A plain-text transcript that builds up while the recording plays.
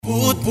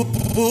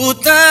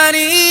Putaria,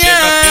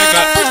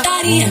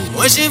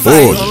 hoje vai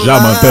rolar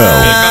Djjamantão,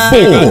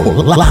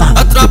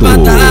 a tropa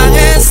da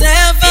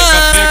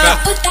reserva,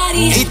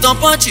 então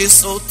pode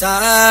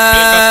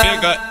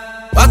soltar.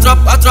 A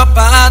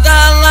tropa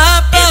da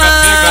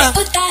Lapa,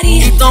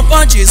 então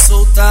pode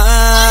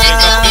soltar.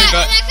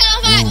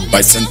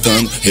 Vai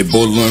sentando,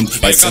 rebolando,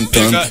 vai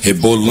sentando,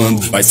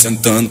 rebolando, vai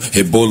sentando,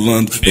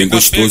 rebolando, bem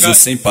gostoso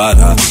sem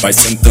parar. Vai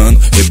sentando,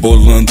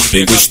 rebolando,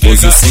 bem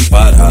gostoso sem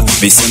parar.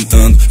 Vem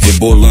sentando,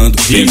 rebolando,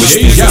 bem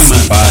gostoso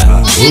sem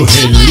parar. o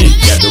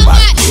relíquia do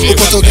bagulho. O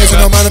português, o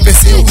meu mano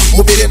Perseu,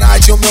 o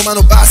Birinade, o meu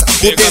mano Passa,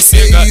 o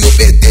PC e o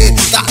BT,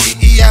 tá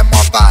e é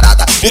mó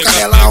parada. O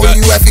Canelão e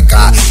o FK,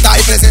 tá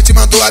aí presente,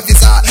 mandou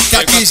avisar que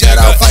aqui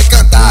geral vai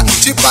cantar.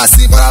 Tipo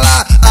assim, bora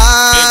lá.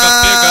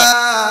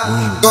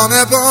 Como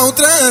é bom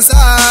transar,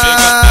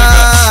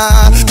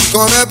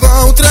 como é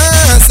bom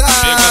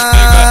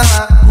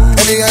transar.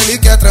 Ele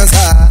quer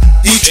transar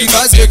e te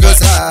fazer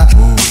gozar.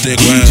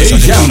 Sequência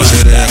de pau na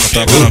xereca,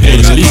 toca na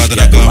bunda, socada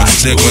na cama.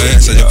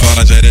 Sequência de pau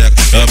na xereca,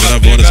 toca na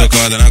bunda,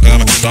 socada na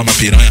cama. Toma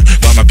piranha,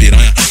 toma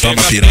piranha,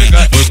 toma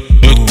piranha.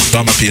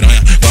 Toma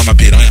piranha, toma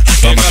piranha,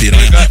 toma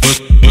piranha.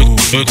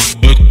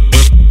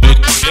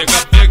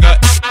 Pega, pega.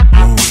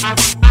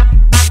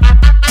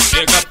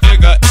 Pega,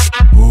 pega.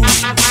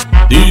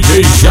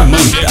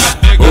 Djjamanta,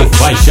 o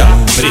faixa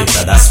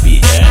preta das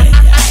piranhas.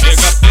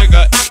 Pega,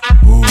 pega.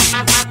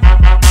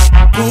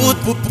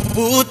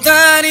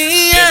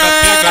 Putaria,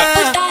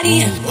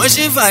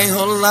 hoje vai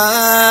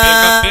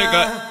rolar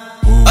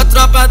a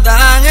tropa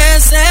da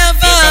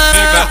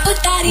reserva,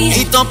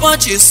 então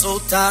pode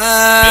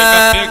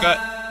soltar.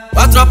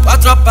 A tropa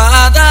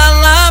da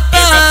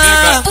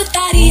Lapa,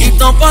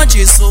 então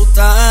pode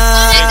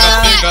soltar.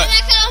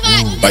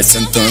 Vai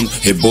sentando,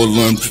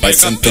 rebolando, vai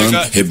sentando,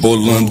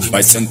 rebolando,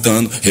 vai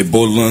sentando,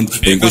 rebolando,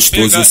 bem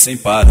gostoso sem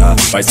parar.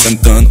 Vai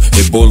sentando,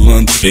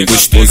 rebolando, bem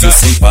gostoso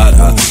sem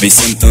parar. Vem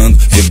sentando,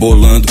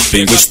 rebolando,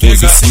 bem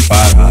gostoso sem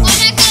parar.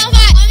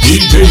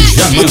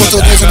 O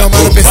português, o meu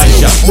mano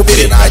Perseu, o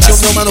Birinade, o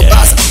meu mano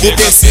Passa, o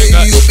PC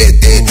e o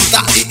BT,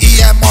 tá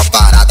e é mó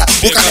parada.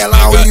 O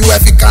Canelão e o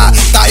FK,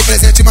 tá aí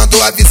presente,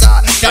 mandou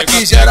avisar que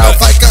aqui geral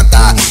vai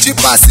cantar.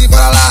 Tipo assim,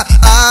 bora lá.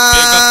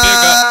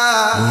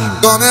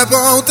 Como é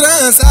bom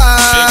transar,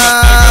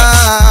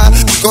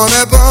 como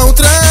é bom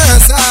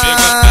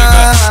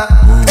transar.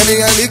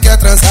 Ele quer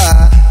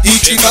transar e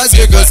te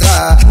fazer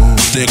gozar.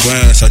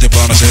 Sequência de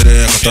pau na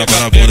xereca, toca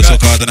na bunda,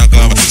 socada na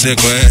cama.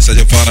 Sequência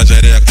de pau na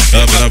xereca,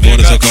 toca na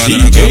bunda, socada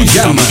na cama.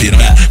 Toma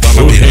piranha,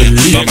 toma piranha,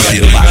 toma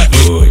piranha.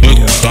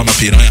 Toma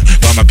piranha,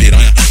 toma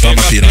piranha,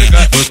 toma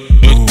piranha.